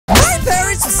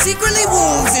secretly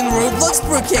wolves in Roblox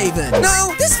Brookhaven.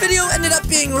 Now, this video ended up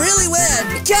being really weird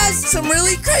because some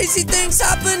really crazy things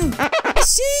happened.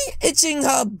 Is she itching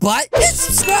her butt? Hit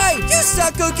subscribe. You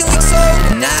suck,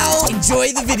 Calixo. Now,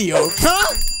 enjoy the video.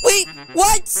 Huh? Wait,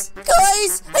 what?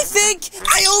 Guys, I think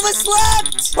I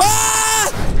overslept.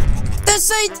 Ah! That's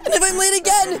right, and if I'm late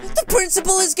again, the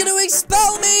principal is gonna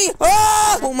expel me!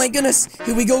 Ah! Oh my goodness,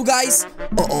 here we go, guys.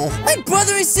 Uh-oh. My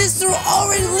brother and sister are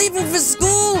already leaving for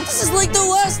school! This is like the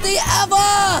worst day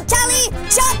ever! Callie,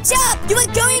 chop! You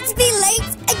are going to be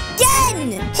late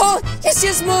again! Oh,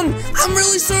 yes, Mom. I'm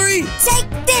really sorry. Take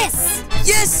this!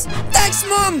 Yes, thanks,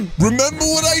 Mom. Remember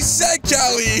what I said,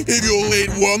 Callie. If you're late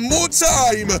one more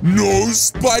time, no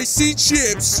spicy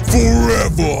chips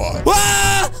forever.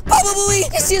 Ah! Probably.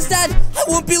 Yes, Dad. I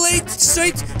won't be late.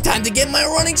 Straight. Time to get my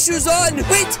running shoes on.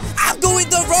 Wait, I'm going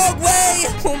the wrong way.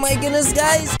 Oh my goodness,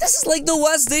 guys. This is like the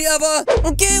worst day ever.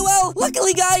 Okay, well,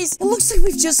 luckily, guys, it looks like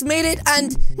we've just made it,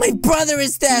 and my brother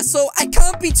is there, so I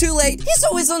can't be too late. He's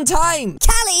always on time.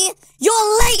 Callie,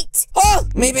 you're late. Oh,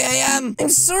 maybe I am. I'm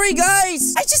sorry,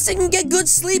 guys. I just didn't get good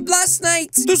sleep last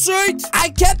night. That's right. I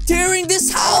kept hearing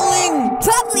this howling.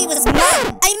 Probably was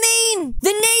Mom. I mean,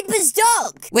 the neighbor's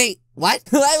dog. Wait, what?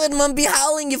 Why would Mom be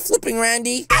howling, you flipping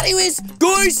Randy? Anyways,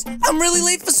 guys, I'm really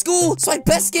late for school, so I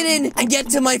best get in and get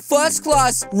to my first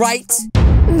class right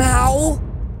now.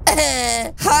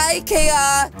 Hi,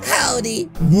 KR. Howdy.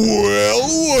 Well.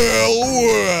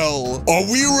 Are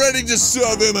we ready to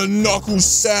serve him a knuckle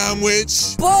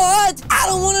sandwich? But I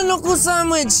don't want a knuckle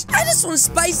sandwich. I just want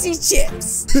spicy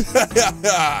chips.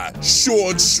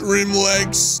 Short shrimp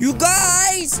legs. You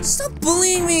guys, stop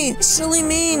bullying me. It's really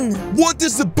mean. What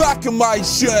does the back of my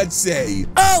shirt say?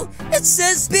 Oh, it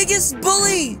says biggest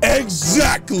bully.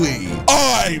 Exactly.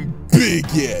 I'm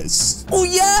biggest. Oh,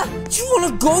 yeah? You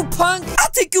wanna go, punk?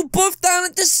 I'll take you both down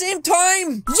at the same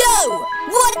time. Yo,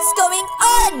 what's going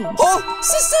on? Oh,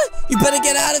 sister, you better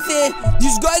get out of here.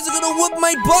 These guys are gonna whoop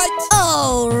my butt.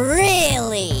 Oh,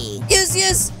 really?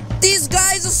 Yes. These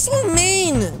guys are so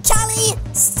mean. Callie,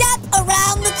 step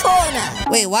around the corner.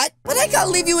 Wait, what? But I can't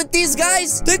leave you with these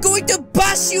guys. They're going to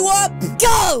bash you up.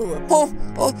 Go.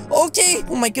 Oh, okay.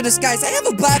 Oh my goodness, guys, I have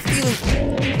a bad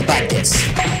feeling about this.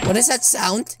 What does that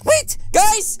sound? Wait,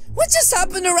 guys, what just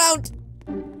happened around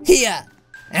here?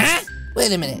 Huh?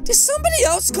 Wait a minute. Did somebody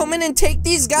else come in and take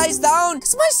these guys down?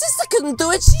 Because my sister couldn't do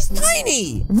it. She's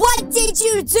tiny. What did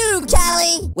you do,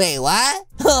 Callie? Wait, what?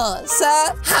 Oh,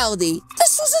 sir, howdy.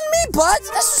 This wasn't me, bud.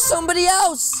 This was somebody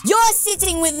else. You're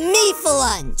sitting with me for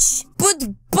lunch. But,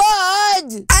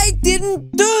 bud, I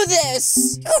didn't do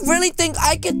this. You really think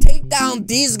I could take down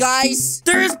these guys?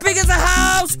 They're as big as a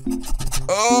house.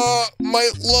 My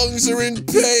lungs are in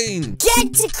pain.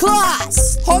 Get to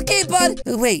class. Okay, bud.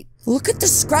 Wait. Look at the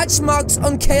scratch marks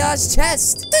on KR's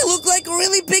chest. They look like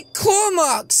really big claw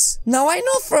marks. Now, I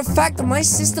know for a fact that my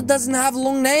sister doesn't have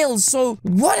long nails, so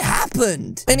what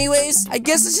happened? Anyways, I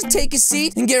guess I should take a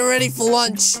seat and get ready for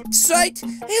lunch. That's right.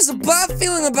 Here's a bad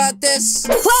feeling about this.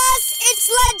 Class, it's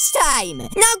lunchtime.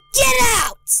 Now get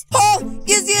out. Oh,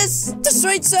 yes. That's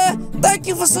right, sir. Thank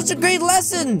you for such a great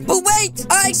lesson. But wait,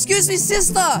 excuse me,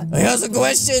 sister. Here's a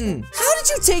question. How did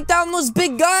you take down those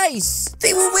big guys?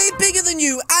 They were way bigger than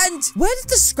you, and where did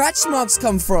the scratch marks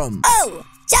come from? Oh,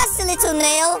 just a little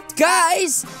nail.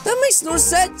 Guys, that makes no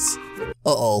sense.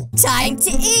 Uh-oh. Time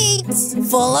to eat.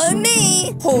 Follow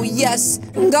me. Oh, yes.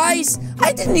 Guys,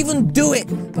 I didn't even do it,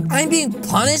 but I'm being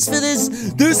punished for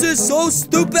this. This is so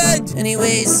stupid.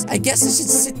 Anyways, I guess I should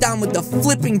sit down with the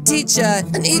flipping teacher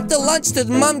and eat the lunch that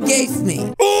Mom gave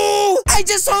me. Oh, I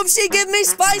just hope she give me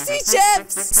spicy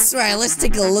chips. Right, let's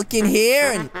take a look in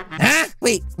here and... Huh?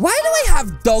 Wait, why do I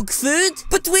have dog food?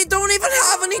 But we don't even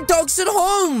have any dogs at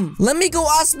home. Let me go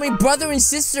ask my brother and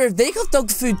sister if they got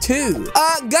dog food too.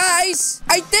 Guys,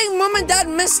 I think Mom and Dad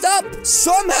messed up.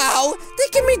 Somehow, they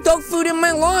give me dog food in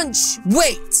my lunch.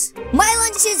 Wait. My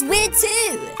lunch is weird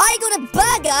too. I got a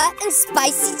burger and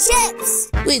spicy chips.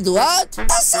 Wait, what?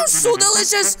 That sounds so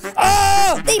delicious.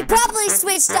 Oh! They probably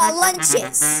switched our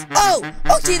lunches. Oh,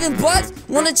 okay then, bud.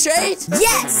 Wanna trade?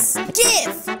 Yes,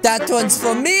 give. That one's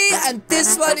for me, and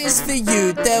this one is for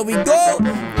you. There we go.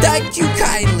 Thank you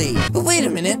kindly. But wait a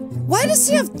minute. Why does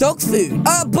he have dog food?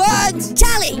 Bud!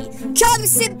 Callie, come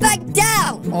sit back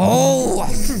down. Oh,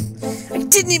 I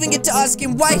didn't even get to ask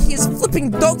him why he is flipping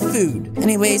dog food.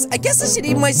 Anyways, I guess I should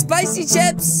eat my spicy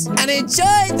chips and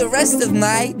enjoy the rest of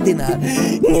my dinner.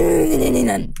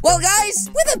 Well, guys,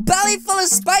 with a belly full of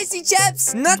spicy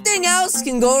chips, nothing else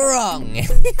can go wrong.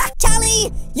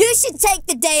 Callie, you should take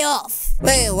the day off.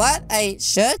 Wait, what? I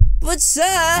should? But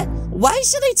sir, why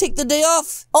should I take the day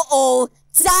off? Uh-oh.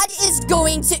 Dad is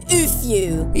going to oof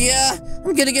you. Yeah,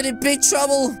 I'm gonna get in big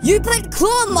trouble. You put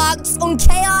claw marks on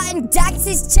KR and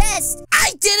Dax's chest.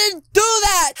 I didn't do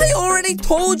that! I already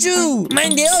told you! My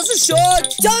nails are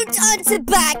short! Don't answer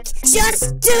back.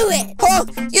 Just do it. Oh,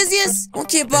 yes.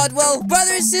 Okay, bud. Well,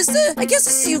 brother and sister, I guess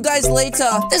I'll see you guys later.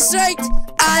 That's right.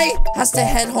 I has to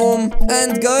head home.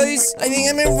 And guys, I think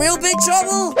I'm in real big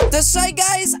trouble. That's right,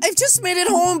 guys. I've just made it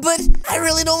home, but I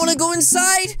really don't want to go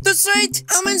inside. That's right.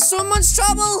 I'm in so much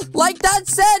trouble. Like Dad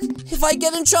said, if I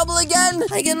get in trouble again,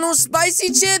 I get no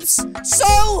spicy chips.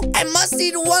 So, I must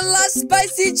eat one last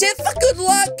spicy chip for good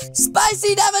luck.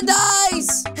 Spicy never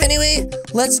dies. Anyway,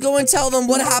 let's go and tell them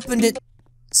what happened at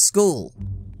school.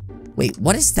 Wait,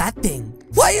 what is that thing?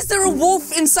 Why is there a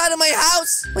wolf inside of my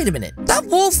house? Wait a minute. That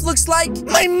wolf looks like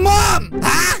my mom.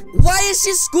 Huh? Why is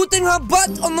she scooting her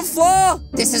butt on the floor?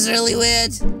 This is really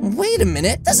weird. Wait a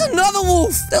minute. There's another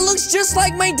wolf that looks just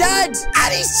like my dad.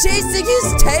 And he's chasing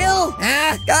his tail.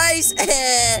 Guys,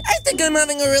 I think I'm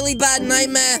having a really bad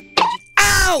nightmare.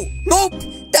 Ow! Nope.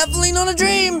 Definitely not a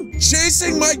dream.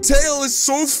 Chasing my tail is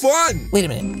so fun. Wait a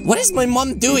minute. What is my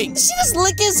mom doing? Did she just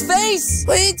lick his face?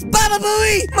 Wait, Baba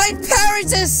Booey! My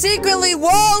parents are secretly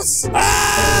wolves!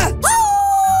 Ah!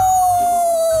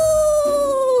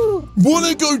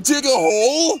 Wanna go dig a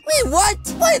hole? Wait, what?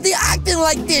 Why are they acting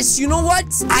like this? You know what?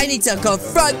 I need to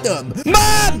confront them.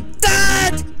 Mom!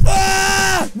 Dad!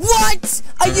 Ah! What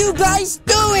are you guys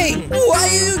doing? Why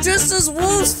are you dressed as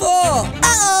wolves for?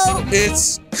 Uh-oh.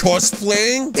 It's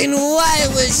cosplaying? Then why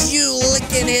was you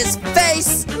licking his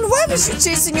face? And why was you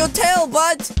chasing your tail,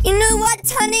 bud? You know what,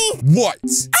 honey? What?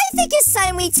 I think it's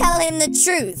time we tell him the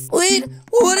truth. Wait,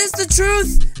 what is the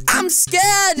truth? I'm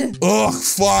scared. Ugh,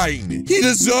 fine. He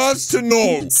deserves to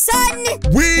know. Son!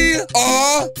 We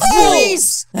are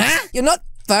Furries! Huh? You're not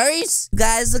furries? You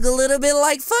guys look a little bit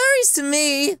like furries to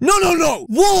me. No.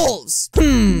 Wolves!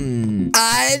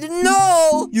 I didn't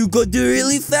know. You got the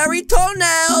really furry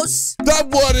toenails. That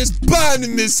one is banned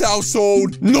in this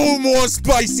household. No more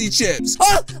spicy chips.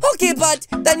 Oh, okay, but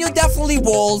then you're definitely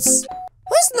wolves.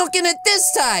 Who's knocking it this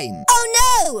time? Oh,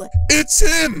 no! It's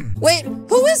him. Wait,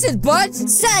 who is it, bud?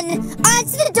 Son,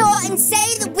 answer the door and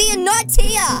say that we are not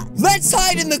here. Let's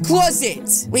hide in the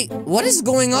closet. Wait, what is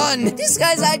going on? This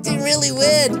guy's acting really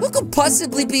weird. Who could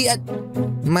possibly be at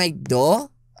my door?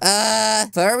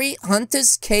 Furry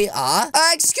Hunters KR?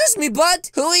 Excuse me, bud.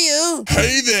 Who are you?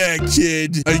 Hey there,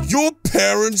 kid. Are your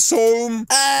parents home?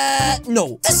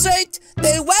 No. That's right.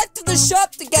 They went to the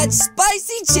shop to get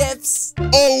spicy chips.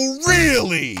 Oh,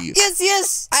 really?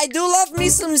 Yes. I do love me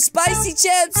some spicy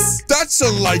chips. That's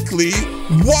unlikely.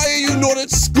 Why are you not at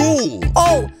school?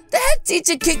 Oh, the head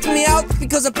teacher kicked me out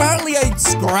because apparently I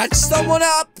scratched someone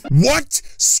up. What?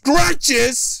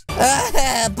 Scratches?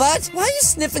 But why are you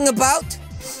sniffing about?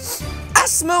 I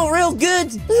smell real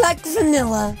good, like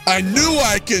vanilla. I knew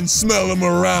I can smell them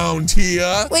around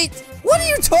here. Wait, what are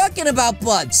you talking about,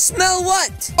 bud? Smell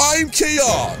what? I'm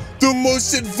KR, the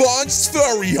most advanced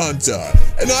furry hunter,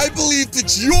 and I believe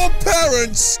that your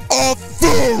parents are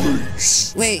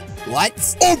furries. Wait,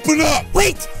 what? Open up!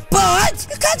 Wait, bud!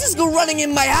 You can't just go running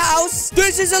in my house.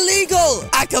 This is illegal.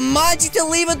 I command you to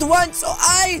leave at once, or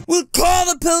I will call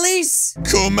the police.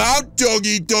 Come out,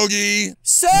 doggy.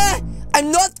 Sir, I'm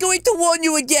not going to warn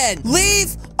you again.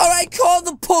 Leave, or I call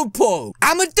the po-po.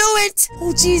 I'ma do it.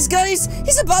 Oh, jeez, guys.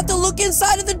 He's about to look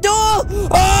inside of the door.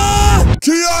 Ah!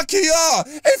 KR!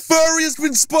 A furry has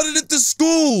been spotted at the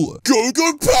school.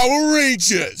 Go Power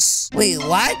Rangers. Wait,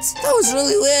 what? That was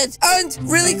really weird.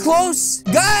 And really close.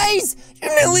 Guys, you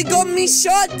nearly got me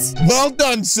shot. Well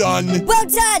done, son. Well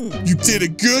done. You did a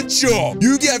good job.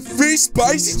 You get free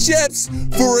spicy chips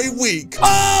for a week.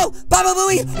 Oh, Baba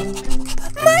Booey.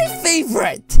 My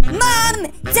favorite. Mom,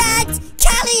 Dad,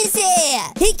 Callie is here.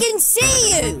 He can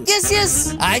see you.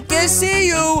 Yes. I can see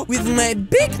you with my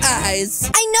big eyes.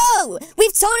 I know.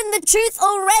 We've told him the truth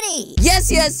already.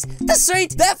 Yes. That's right.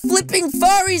 They're flipping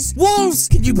furries. Wolves.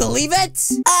 Can you believe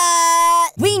it?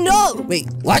 We know. Wait,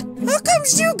 what? How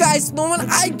comes you guys know and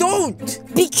I don't?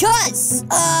 Because,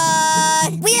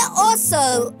 we are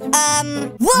also,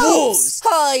 wolves.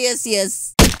 Oh,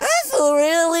 yes. I feel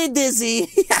really dizzy.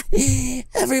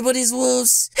 Everybody's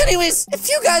wolves. Anyways, if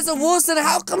you guys are wolves, then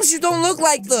how comes you don't look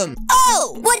like them?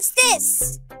 Oh, what's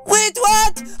this? Wait,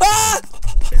 what? Ah!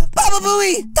 Baba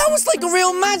Booey! That was like a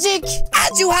real magic!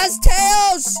 Aju has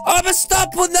tails! I'ma stop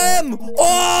with them!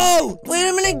 Oh! Wait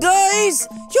a minute, guys!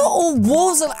 You're all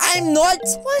wolves and I'm not?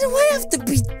 Why do I have to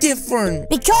be different?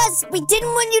 Because we didn't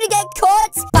want you to get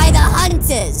caught by the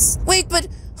hunters. Wait, but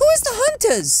who is the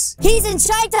hunters? He's been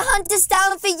trying to hunt us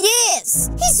down for years.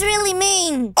 He's really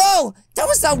mean. Oh, That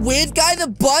was that weird guy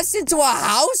that burst into our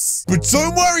house? But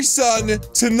don't worry, son.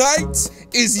 Tonight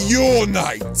is your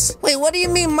night. Wait, what do you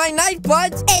mean my night,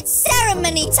 bud? It's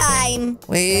ceremony time.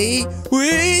 Wait.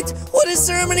 What is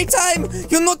ceremony time?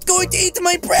 You're not going to eat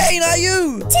my brain, are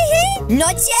you?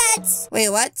 Not yet. Wait,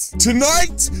 what?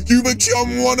 Tonight, you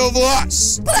become one of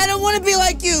us. But I don't want to be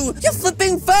like you. You're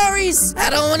flipping furries. I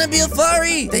don't want to be a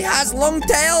furry. They has long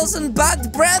tails and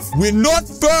bad breath. We're not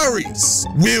furries.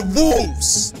 We're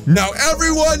wolves. Now,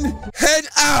 everyone, head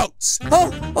out.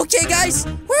 Oh, okay, guys.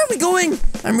 Where are we going?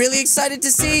 I'm really excited to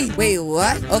see. Wait,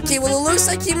 what? Okay, well, it looks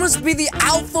like he must be the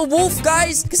alpha wolf,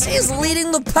 guys, because he is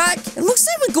leading the pack. It looks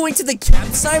like we're going to the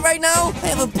campsite right now. I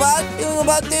have a bad feeling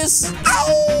about this.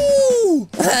 Ow!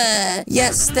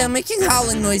 Yes, they're making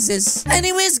howling noises.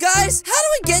 Anyways, guys, how do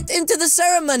we get into the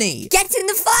ceremony? Get in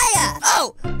the fire.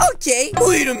 Oh, okay.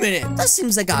 Wait a minute. That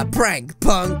seems like a prank,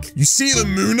 punk. You see the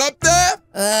moon up there?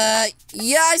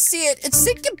 Yeah, I see it. It's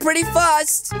sinking pretty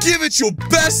fast. Give it your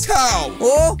best howl.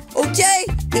 Oh, okay.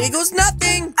 Here goes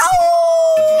nothing.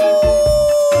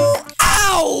 Ow!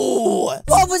 Ow!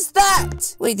 What was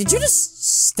that? Wait, did you just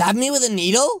stab me with a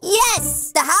needle?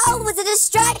 Yes, the howl was a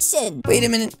distraction. Wait a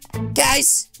minute.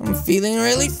 Guys, I'm feeling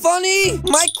really funny.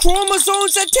 My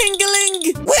chromosomes are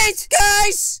tingling. Wait,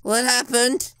 guys. What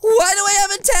happened? Why do I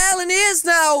have a tail and ears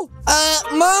now?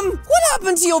 Mom, what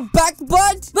happened to your back,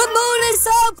 bud? The moon is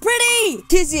so pretty.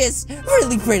 Yes,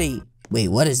 really pretty. Wait,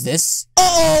 what is this?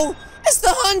 Uh-oh! It's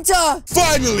the hunter!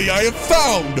 Finally, I have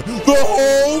found the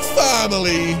whole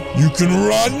family. You can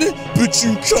run, but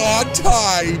you can't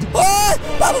hide. Ah!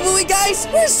 Papa Booey, guys!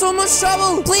 We're in so much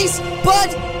trouble! Please,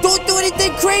 Bud, don't do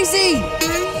anything crazy!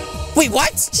 Wait,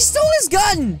 what? She stole his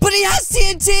gun! But he has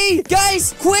TNT!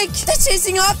 Guys, quick! They're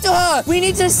chasing after her! We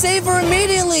need to save her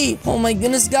immediately! Oh my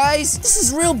goodness, guys! This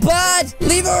is real bad!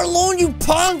 Leave her alone, you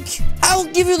punk! I will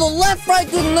give you the left right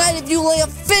good night if you lay a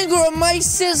finger on my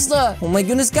sister! Oh my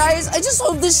goodness, guys! I just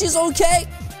hope that she's okay!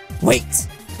 Wait!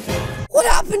 What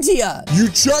happened here? You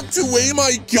chucked away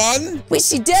my gun? Wait,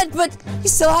 she did, but he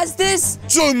still has this.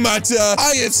 Don't matter.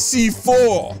 I have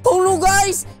C4. Oh no,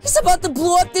 guys! He's about to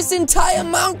blow up this entire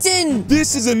mountain!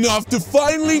 This is enough to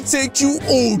finally take you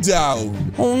all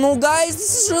down. Oh no, guys!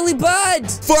 This is really bad!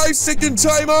 5-second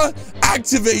timer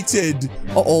activated.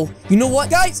 Uh-oh. You know what,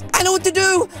 guys? I know what to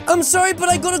do! I'm sorry, but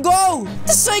I gotta go!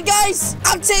 This way, guys!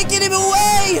 I'm taking him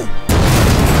away!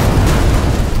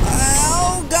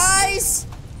 Ow, guys!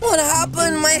 What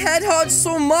happened? My head hurts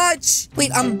so much.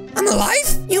 Wait, I'm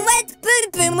alive? You went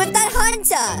boom boom with that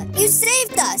hunter. You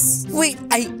saved us. Wait,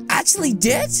 I actually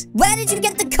did? Where did you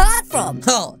get the car from?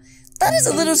 Oh, that is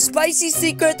a little spicy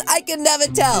secret I can never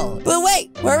tell. But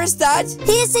wait, where is Dad?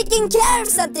 He is taking care of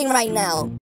something right now.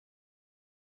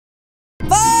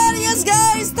 But yes,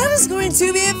 guys, that is going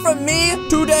to be it from me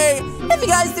today. If you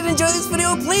guys did enjoy this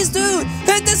video, please do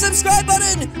hit the subscribe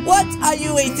button. What are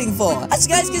you waiting for? As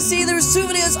you guys can see, there's 2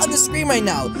 videos on the screen right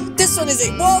now. This one is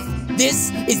a wolf.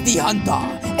 This is the hunter.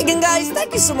 Again, guys,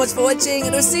 thank you so much for watching,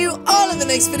 and I'll see you all in the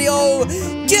next video.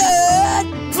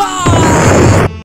 Goodbye.